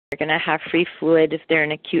They're going to have free fluid if they're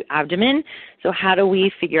an acute abdomen. So how do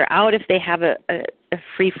we figure out if they have a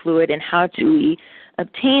free fluid, and how do we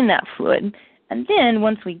obtain that fluid? And then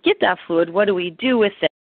once we get that fluid, what do we do with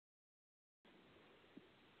it?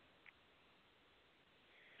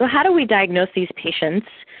 So how do we diagnose these patients?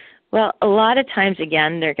 Well, a lot of times,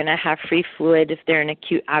 again, they're going to have free fluid if they're an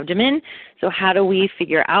acute abdomen. So how do we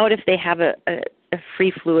figure out if they have a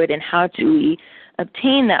free fluid, and how do we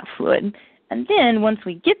obtain that fluid? And then once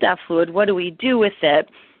we get that fluid, what do we do with it?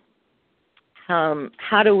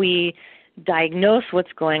 How do we diagnose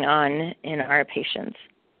what's going on in our patients?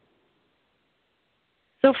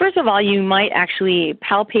 So first of all, you might actually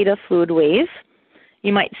palpate a fluid wave.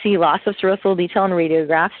 You might see loss of serosal detail on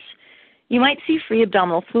radiographs. You might see free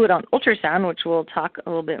abdominal fluid on ultrasound, which we'll talk a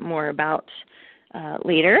little bit more about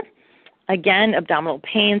later. Again, abdominal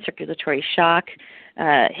pain, circulatory shock,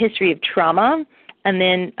 history of trauma, and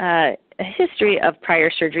then a history of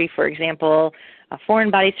prior surgery, for example, a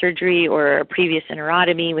foreign body surgery or a previous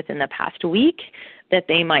enterotomy within the past week that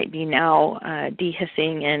they might be now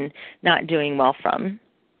dehiscing and not doing well from.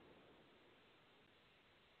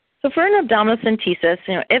 So for an abdominocentesis,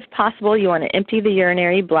 if possible, you want to empty the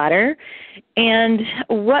urinary bladder. And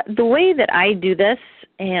the way that I do this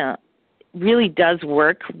really does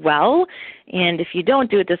work well. And if you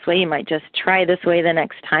don't do it this way, you might just try this way the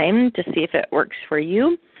next time to see if it works for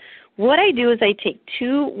you. What I do is I take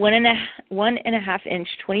two 1.5 inch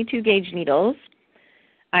 22 gauge needles.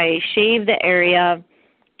 I shave the area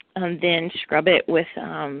and then scrub it with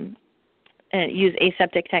and use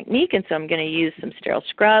aseptic technique, and so I'm going to use some sterile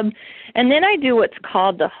scrub. And then I do what's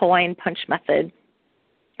called the Hawaiian punch method.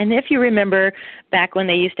 And if you remember back when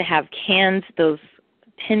they used to have cans, those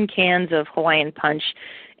tin cans of Hawaiian punch,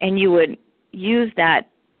 and you would use that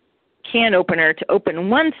can opener to open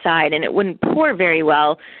one side and it wouldn't pour very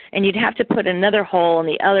well, and you'd have to put another hole on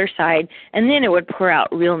the other side, and then it would pour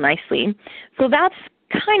out real nicely. So that's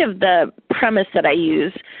kind of the premise that I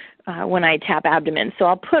use when I tap abdomen. So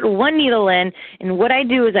I'll put one needle in, and what I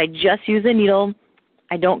do is I just use a needle.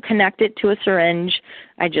 I don't connect it to a syringe.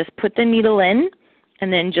 I just put the needle in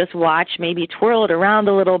and then just watch, maybe twirl it around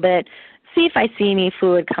a little bit, see if I see any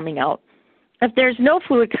fluid coming out. If there's no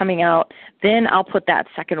fluid coming out, then I'll put that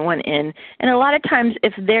second one in. And a lot of times,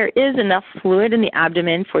 if there is enough fluid in the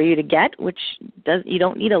abdomen for you to get, which you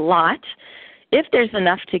don't need a lot, if there's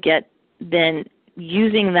enough to get, then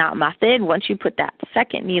using that method, once you put that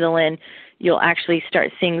second needle in, you'll actually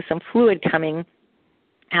start seeing some fluid coming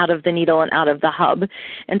out of the needle and out of the hub.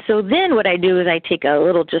 And so then what I do is I take a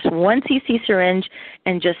little, just 1 cc syringe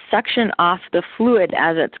and just suction off the fluid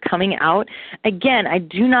as it's coming out. Again, I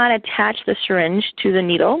do not attach the syringe to the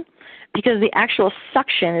needle because the actual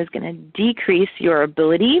suction is going to decrease your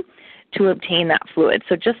ability to obtain that fluid.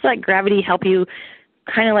 So just let gravity help you,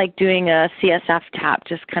 kind of like doing a CSF tap,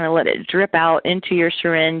 just kind of let it drip out into your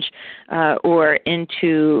syringe or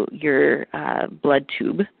into your blood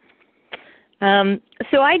tube.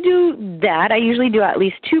 So I do that. I usually do at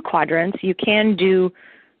least 2 quadrants. You can do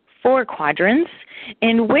 4 quadrants.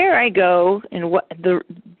 And where I go and what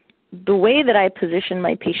the way that I position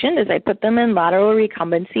my patient is I put them in lateral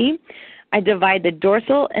recumbency. I divide the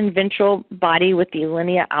dorsal and ventral body with the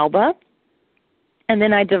linea alba. And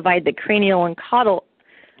then I divide the cranial and caudal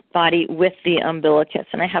body with the umbilicus.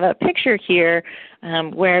 And I have a picture here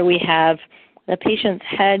where we have the patient's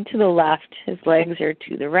head to the left, his legs are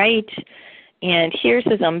to the right, and here's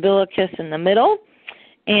his umbilicus in the middle.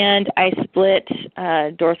 And I split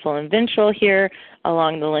dorsal and ventral here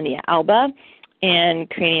along the linea alba, and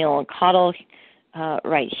cranial and caudal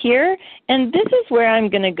right here. And this is where I'm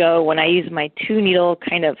going to go when I use my 2-needle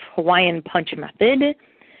kind of Hawaiian punch method.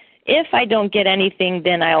 If I don't get anything,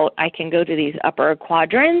 then I can go to these upper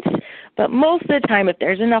quadrants. But most of the time, if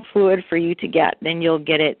there's enough fluid for you to get, then you'll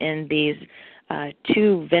get it in these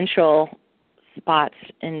 2 ventral spots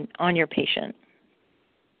on your patient.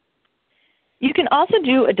 You can also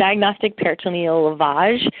do a diagnostic peritoneal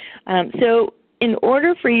lavage. So in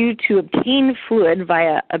order for you to obtain fluid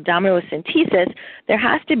via abdominocentesis, there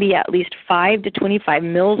has to be at least 5 to 25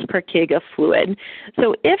 mils per kg of fluid.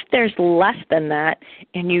 So if there's less than that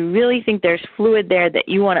and you really think there's fluid there that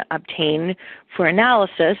you want to obtain for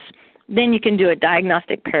analysis, then you can do a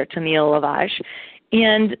diagnostic peritoneal lavage.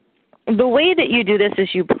 And the way that you do this is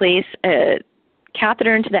you place a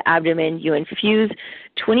catheter into the abdomen, you infuse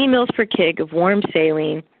 20 mils per kg of warm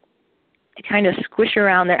saline, kind of squish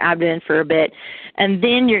around their abdomen for a bit, and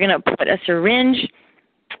then you're going to put a syringe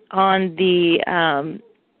on the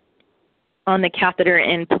catheter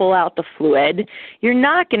and pull out the fluid. You're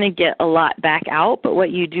not going to get a lot back out, but what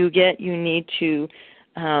you do get, you need to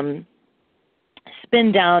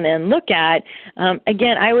spin down and look at.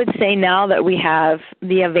 Again, I would say now that we have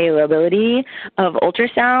the availability of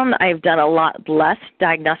ultrasound, I've done a lot less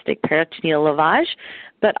diagnostic peritoneal lavage,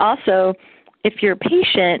 but also if your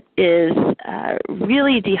patient is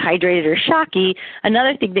really dehydrated or shocky,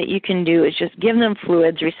 another thing that you can do is just give them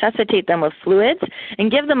fluids, resuscitate them with fluids,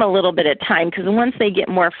 and give them a little bit of time, because once they get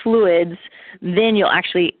more fluids, then you'll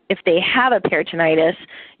actually, if they have a peritonitis,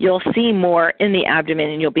 you'll see more in the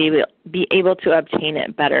abdomen and you'll be able to obtain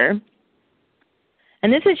it better.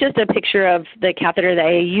 And this is just a picture of the catheter that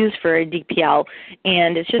I use for a DPL,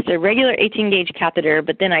 and it's just a regular 18-gauge catheter,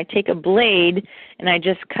 but then I take a blade and I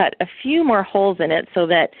just cut a few more holes in it so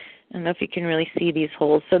that, I don't know if you can really see these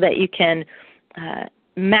holes, so that you can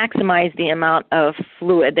maximize the amount of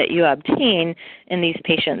fluid that you obtain in these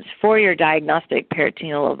patients for your diagnostic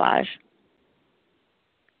peritoneal lavage.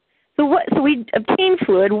 So we obtain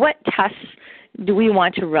fluid. What tests do we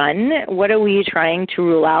want to run? What are we trying to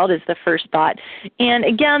rule out is the first thought. And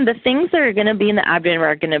again, the things that are going to be in the abdomen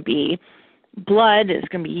are going to be blood, it's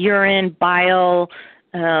going to be urine, bile,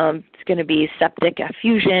 it's going to be septic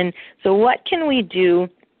effusion. So what can we do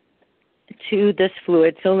to this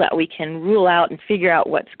fluid so that we can rule out and figure out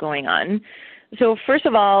what's going on? So first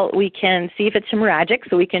of all, we can see if it's hemorrhagic,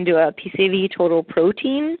 so we can do a PCV total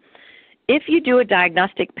protein. If you do a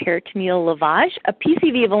diagnostic peritoneal lavage, a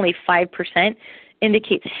PCV of only 5%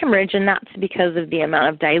 indicates hemorrhage, and that's because of the amount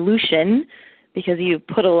of dilution, because you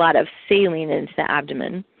put a lot of saline into the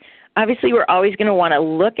abdomen. Obviously, we're always going to want to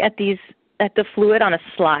look at the fluid on a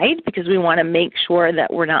slide, because we want to make sure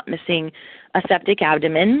that we're not missing a septic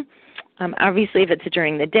abdomen. Obviously, if it's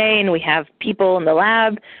during the day and we have people in the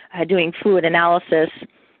lab doing fluid analysis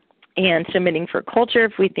and submitting for culture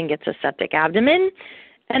if we think it's a septic abdomen.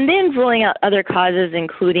 And then ruling out other causes,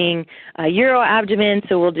 including uroabdomen,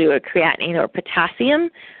 so we'll do a creatinine or potassium.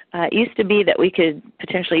 It used to be that we could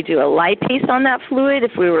potentially do a lipase on that fluid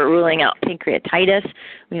if we were ruling out pancreatitis.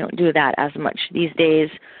 We don't do that as much these days.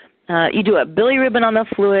 You do a bilirubin on the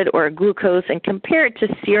fluid or a glucose and compare it to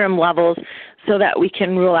serum levels so that we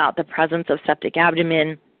can rule out the presence of septic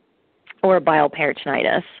abdomen or bile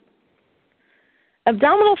peritonitis.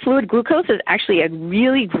 Abdominal fluid glucose is actually a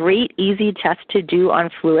really great, easy test to do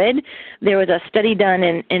on fluid. There was a study done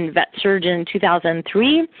in VetSurgeon in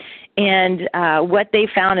 2003, and what they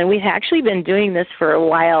found, and we've actually been doing this for a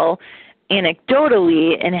while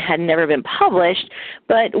anecdotally and it had never been published,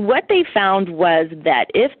 but what they found was that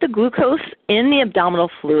if the glucose in the abdominal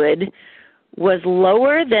fluid was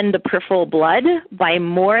lower than the peripheral blood by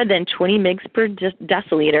more than 20 mg per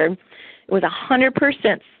deciliter, it was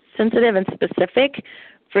 100% sensitive and specific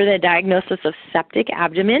for the diagnosis of septic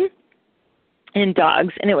abdomen in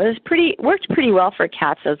dogs, and it worked pretty well for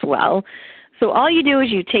cats as well. So all you do is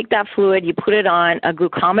you take that fluid, you put it on a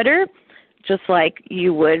glucometer, just like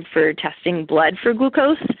you would for testing blood for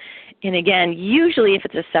glucose. And again, usually if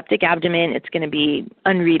it's a septic abdomen, it's going to be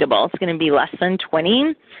unreadable. It's going to be less than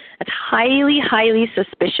 20. That's highly, highly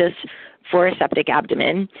suspicious for a septic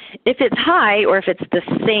abdomen. If it's high, or if it's the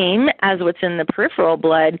same as what's in the peripheral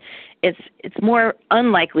blood, it's more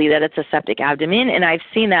unlikely that it's a septic abdomen, and I've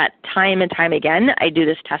seen that time and time again. I do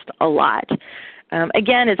this test a lot.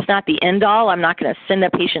 Again, it's not the end all. I'm not going to send a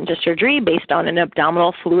patient to surgery based on an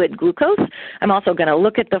abdominal fluid glucose. I'm also going to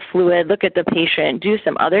look at the fluid, look at the patient, do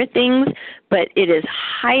some other things, but it is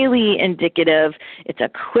highly indicative. It's a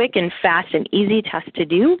quick and fast and easy test to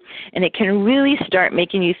do, and it can really start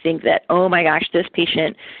making you think that, oh my gosh, this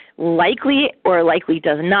patient likely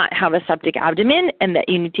does not have a septic abdomen, and that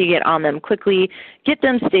you need to get on them quickly, get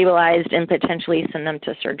them stabilized, and potentially send them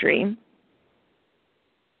to surgery.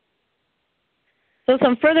 So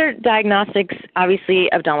some further diagnostics, obviously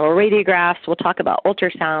abdominal radiographs. We'll talk about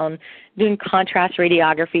ultrasound, doing contrast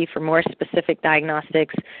radiography for more specific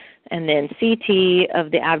diagnostics, and then CT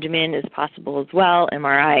of the abdomen is possible as well,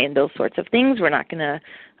 MRI and those sorts of things. We're not going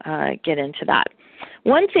to get into that.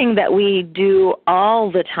 One thing that we do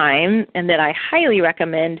all the time and that I highly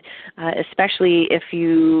recommend, especially if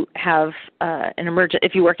you have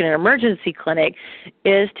if you work in an emergency clinic,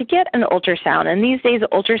 is to get an ultrasound. And these days,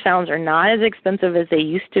 ultrasounds are not as expensive as they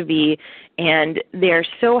used to be, and they're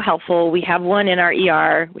so helpful. We have one in our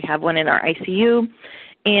ER, we have one in our ICU,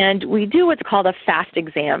 and we do what's called a FAST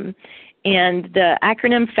exam. And the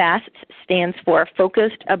acronym FAST stands for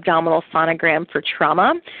Focused Abdominal Sonogram for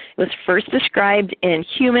Trauma. It was first described in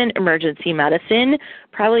human emergency medicine,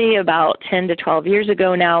 probably about 10 to 12 years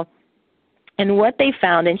ago now. And what they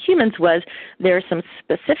found in humans was there are some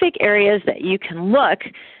specific areas that you can look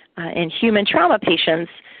in human trauma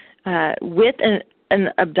patients with an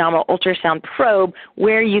abdominal ultrasound probe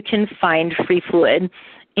where you can find free fluid.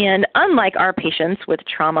 And unlike our patients with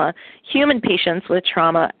trauma, human patients with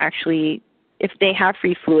trauma actually, if they have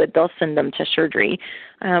free fluid, they'll send them to surgery.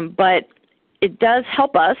 But it does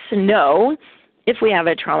help us know if we have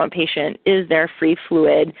a trauma patient, is there free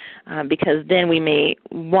fluid? Because then we may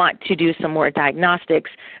want to do some more diagnostics.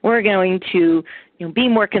 We're going to be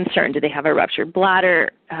more concerned. Do they have a ruptured bladder?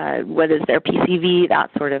 What is their PCV? That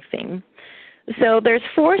sort of thing. So there's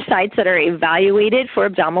 4 sites that are evaluated for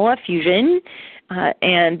abdominal effusion,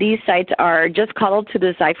 and these sites are just caudal to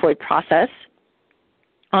the xiphoid process,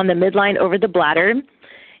 on the midline over the bladder,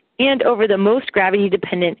 and over the most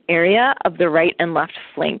gravity-dependent area of the right and left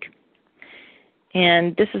flank.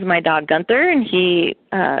 And this is my dog Gunther, and he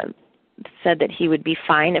said that he would be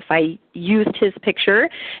fine if I used his picture.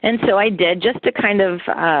 And so I did, just to kind of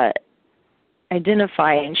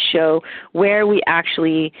identify and show where we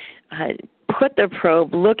actually put the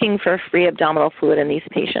probe looking for free abdominal fluid in these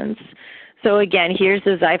patients. So again, here's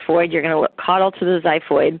the xiphoid. You're going to look caudal to the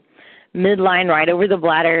xiphoid, midline right over the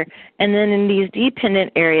bladder, and then in these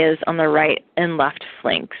dependent areas on the right and left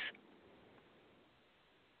flanks.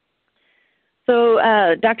 So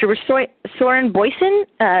Dr. Soren Boysen,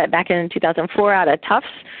 back in 2004 out of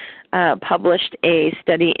Tufts, published a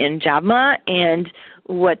study in JABMA, and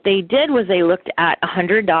what they did was they looked at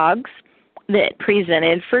 100 dogs that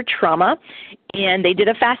presented for trauma, and they did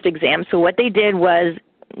a fast exam. So what they did was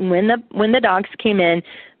when the dogs came in,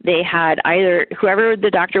 they had either whoever the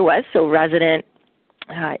doctor was, so resident,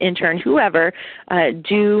 intern, whoever,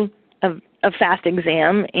 do a fast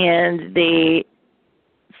exam, and they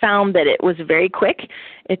found that it was very quick.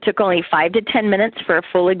 It took only 5 to 10 minutes for a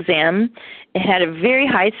full exam. It had a very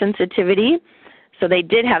high sensitivity, so they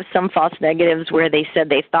did have some false negatives where they said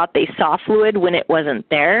they thought they saw fluid when it wasn't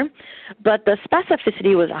there, but the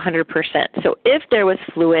specificity was 100%. So if there was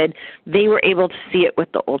fluid, they were able to see it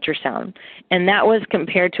with the ultrasound, and that was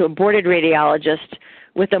compared to a boarded radiologist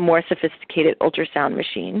with a more sophisticated ultrasound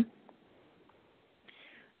machine.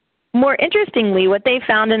 More interestingly, what they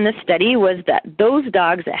found in this study was that those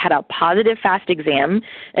dogs that had a positive fast exam,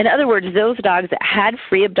 in other words, those dogs that had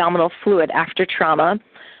free abdominal fluid after trauma,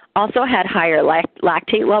 also had higher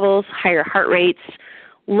lactate levels, higher heart rates,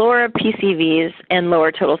 lower PCVs, and lower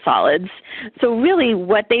total solids. So really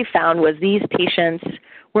what they found was these patients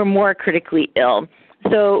were more critically ill.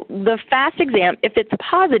 So the FAST exam, if it's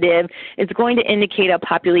positive, is going to indicate a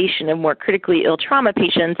population of more critically ill trauma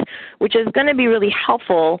patients, which is going to be really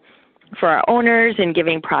helpful for our owners in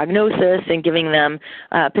giving prognosis and giving them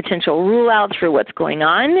potential rule-outs for what's going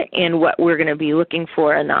on and what we're going to be looking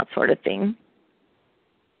for and that sort of thing.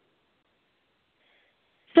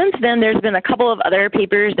 Since then, there's been a couple of other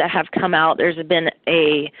papers that have come out. There's been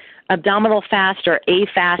a abdominal fast or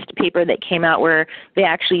AFAST paper that came out where they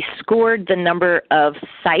actually scored the number of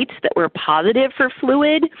sites that were positive for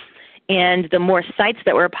fluid, and the more sites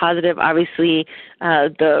that were positive, obviously,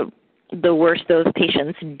 the worse those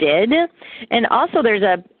patients did. And also there's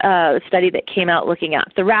a study that came out looking at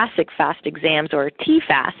thoracic fast exams, or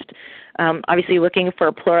TFAST, obviously looking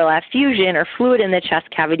for pleural effusion or fluid in the chest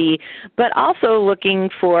cavity, but also looking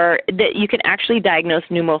for that you can actually diagnose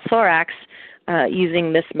pneumothorax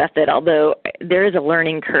using this method, although there is a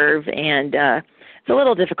learning curve and it's a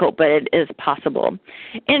little difficult, but it is possible.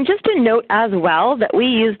 And just to note as well that we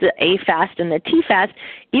use the AFAST and the TFAST,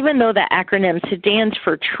 even though the acronym stands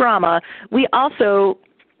for trauma, we also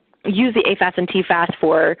use the AFAST and TFAST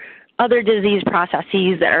for other disease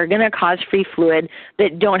processes that are going to cause free fluid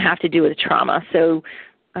that don't have to do with trauma. So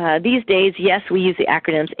these days, yes, we use the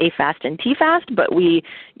acronyms AFAST and TFAST, but we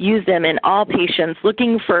use them in all patients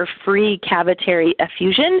looking for free cavitary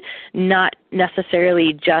effusion, not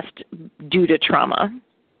necessarily just due to trauma.